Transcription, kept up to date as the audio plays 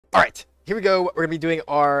Alright, here we go. We're going to be doing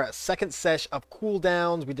our second sesh of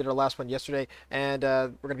cooldowns. We did our last one yesterday, and we're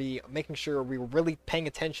going to be making sure we were really paying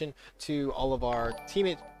attention to all of our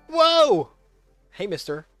teammates. Whoa! Hey,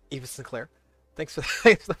 Mr. Eva Sinclair. Thanks for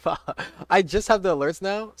the follow. I just have the alerts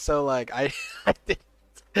now, so like I didn't.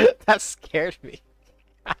 That scared me.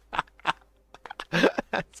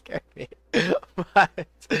 That scared me.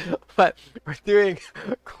 But we're doing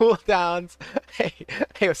cooldowns. Hey,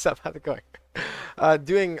 what's up? How's it going?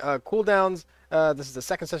 Doing cooldowns. This is the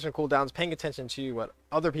second session of cooldowns. Paying attention to what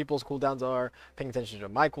other people's cooldowns are. Paying attention to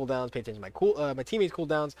my cooldowns. Paying attention to my teammates'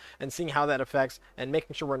 cooldowns, and seeing how that affects, and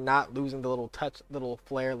making sure we're not losing the little touch, little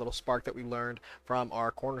flare, little spark that we learned from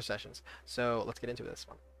our corner sessions. So let's get into this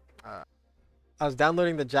one. I was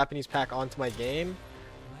downloading the Japanese pack onto my game,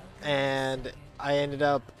 and I ended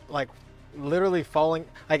up like literally falling.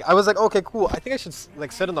 Like I was like, okay, cool. I think I should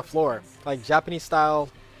like sit on the floor, like Japanese style.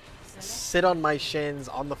 Sit on my shins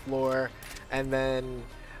on the floor, and then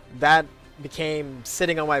that became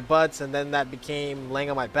sitting on my butts, and then that became laying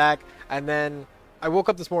on my back, and then I woke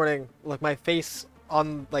up this morning like my face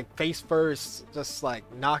on like face first, just like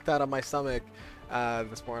knocked out on my stomach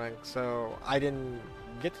this morning, so I didn't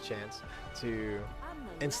get the chance to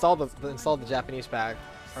install the Japanese pack,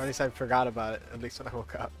 or at least I forgot about it at least when I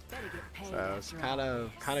woke up. So it's kind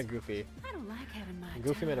of goofy.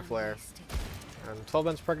 Goofy made a flare. I'm 12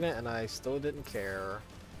 months pregnant, and I still didn't care.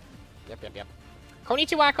 Yep.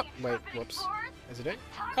 Konnichiwa! Wait, whoops. Is it doing?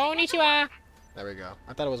 Konnichiwa! There we go.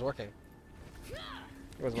 I thought it was working. It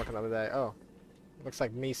wasn't working the other day. Oh. Looks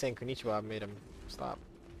like me saying konnichiwa made him stop.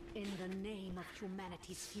 In the name of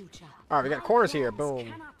humanity's future. Alright, we got corners here.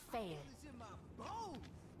 Boom.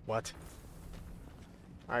 What?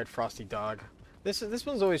 Alright, Frosty Dog. This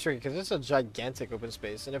one's always tricky, because it's a gigantic open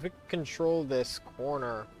space, and if we control this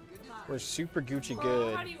corner, we're super Gucci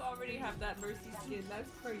good. How do you already have that Mercy skin?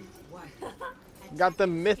 That's crazy. Got the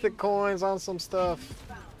mythic coins on some stuff.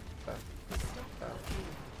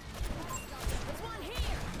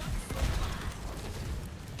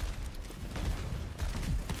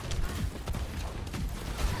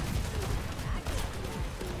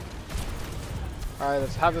 Alright,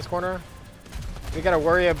 let's have this corner. We gotta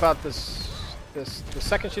worry about this. The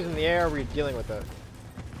second she's in the air, we're dealing with it.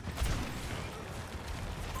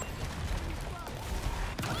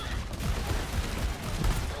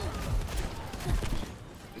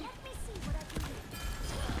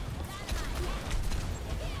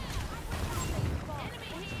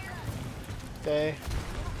 Okay.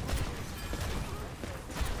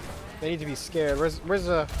 They need to be scared. Where's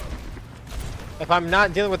the... If I'm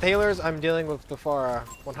not dealing with healers, I'm dealing with the Pharah.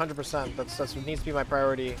 100%. That's what needs to be my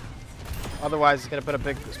priority. Otherwise, it's gonna put a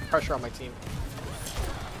big pressure on my team.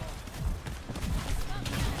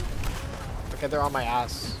 Okay, they're on my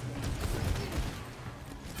ass.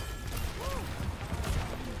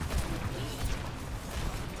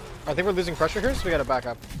 I think we're losing pressure here, so we gotta back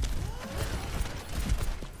up.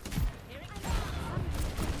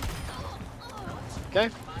 Okay.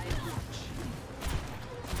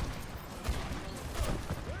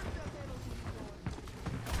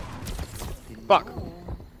 Fuck.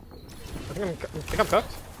 I think I'm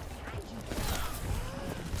cooked.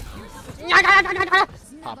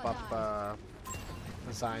 Pop up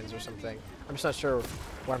designs or something. I'm just not sure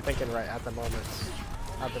what I'm thinking right at the moment.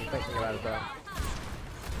 I've been thinking about it though.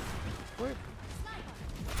 Wait.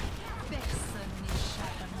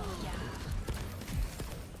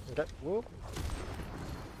 Okay. Whoop.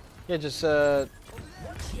 Yeah, just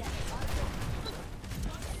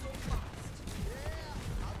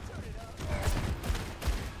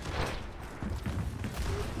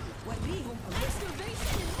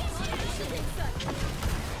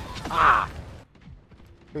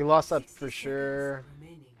we lost that for sure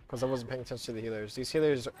because I wasn't paying attention to the healers. These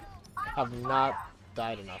healers have not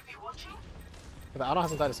died enough. The auto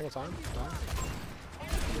hasn't died a single time. No.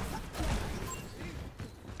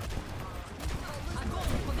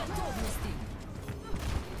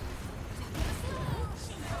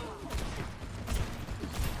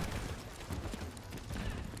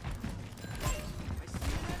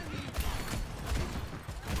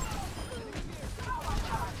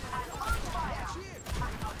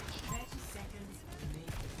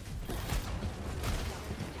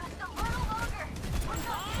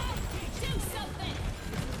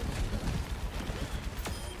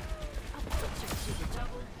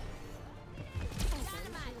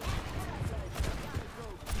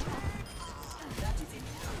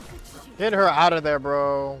 Get her out of there,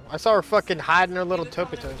 bro. I saw her fucking hiding her little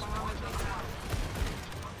topitos.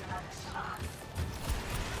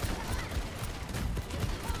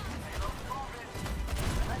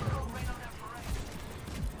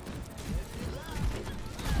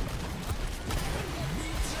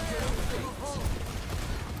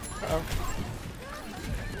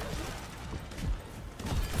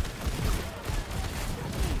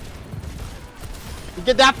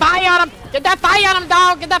 Get that fire on him! Get that fire on him,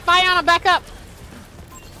 dog! Get that fire on him! Back up!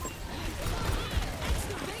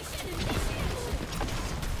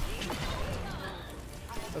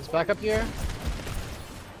 Let's back up here.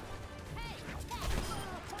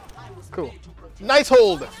 Cool. Nice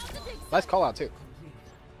hold! Nice call out, too.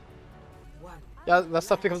 Yeah, that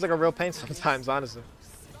stuff becomes like a real pain sometimes, honestly.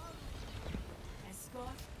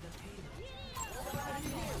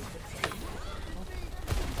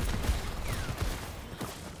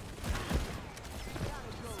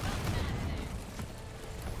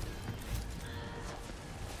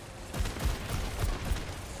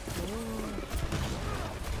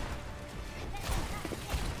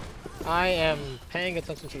 I am paying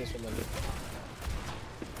attention to this woman.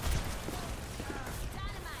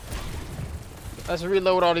 Let's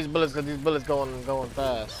reload all these bullets because these bullets going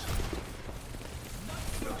fast.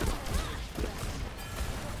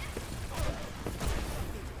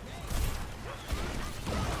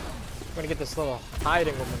 I'm gonna get this little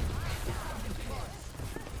hiding woman.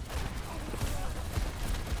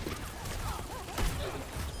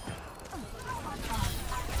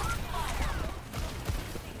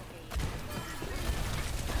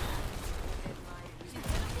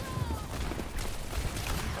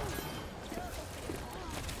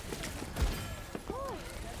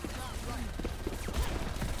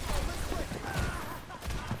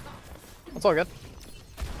 It's all good.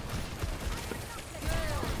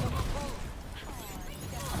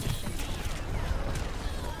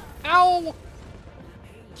 Ow!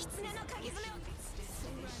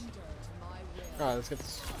 Alright, let's get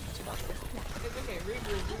this. It's okay,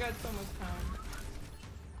 regroup. We got so much time.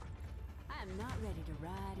 I'm not ready to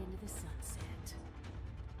ride into the sunset.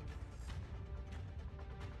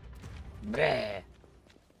 Bleh.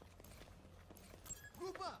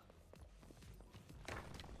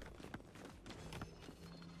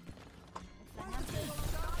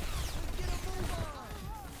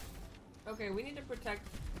 Okay, we need to protect.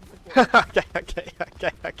 Okay.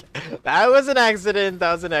 That was an accident.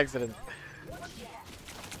 That was an accident.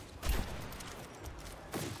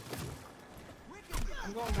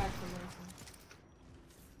 I'm going back for Mercy.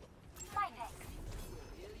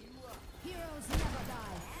 Heroes never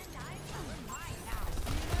die. And I'm coming right now.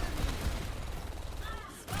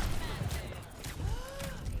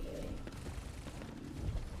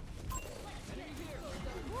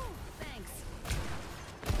 Thanks.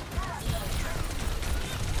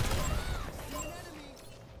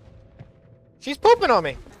 She's pooping on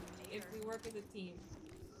me. If we work as a team,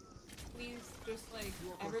 please just like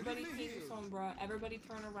everybody team Sombra, everybody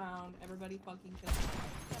turn around, everybody fucking kill.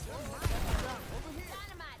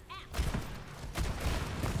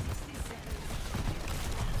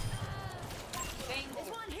 Thank you.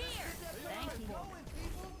 One here. Thank you.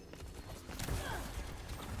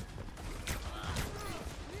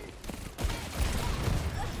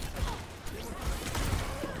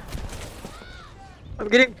 I'm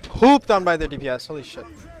getting pooped on by their DPS. Holy shit.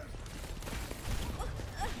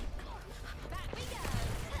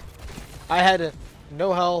 I had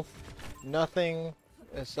no health, nothing.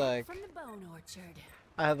 It's like From the Bone Orchard.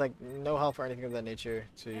 I had like no health or anything of that nature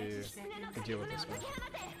to deal with this one.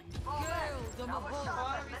 Fall back.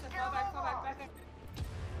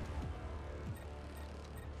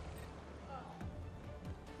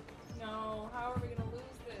 No, how are we gonna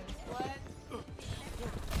lose this? What?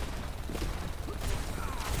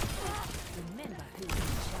 Remember who's in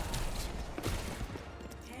charge.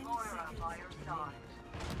 Moira by your side.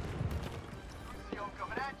 Yo,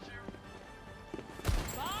 coming at you.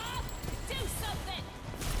 Bob, do something.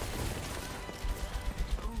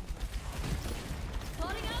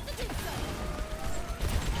 Pulling out the jigsaw.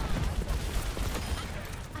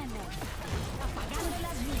 I know. Apagando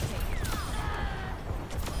las luces.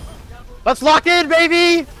 Let's lock in,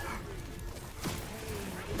 baby!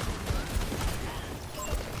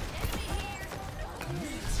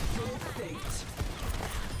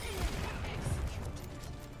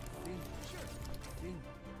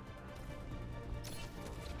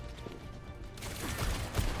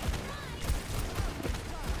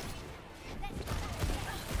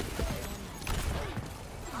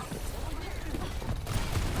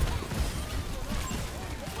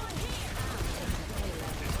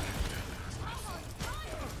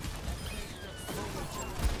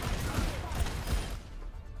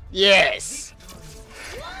 Yes!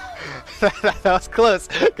 That was close.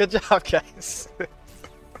 Good job, guys.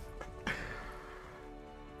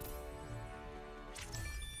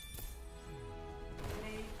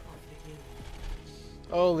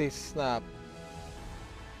 Holy snap.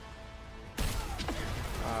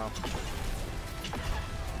 Wow.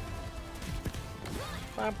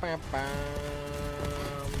 Ba, ba, ba.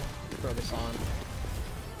 throw this on.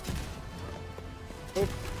 Oh.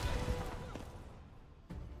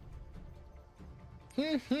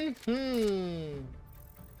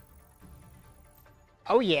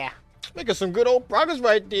 Oh yeah, making some good old progress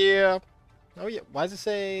right there. Oh yeah, why does it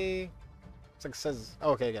say? It's like it says.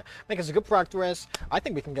 Oh, okay, yeah, making some good progress. I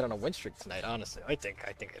think we can get on a win streak tonight. Honestly, I think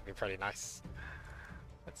it'd be pretty nice.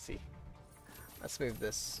 Let's see. Let's move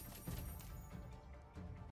this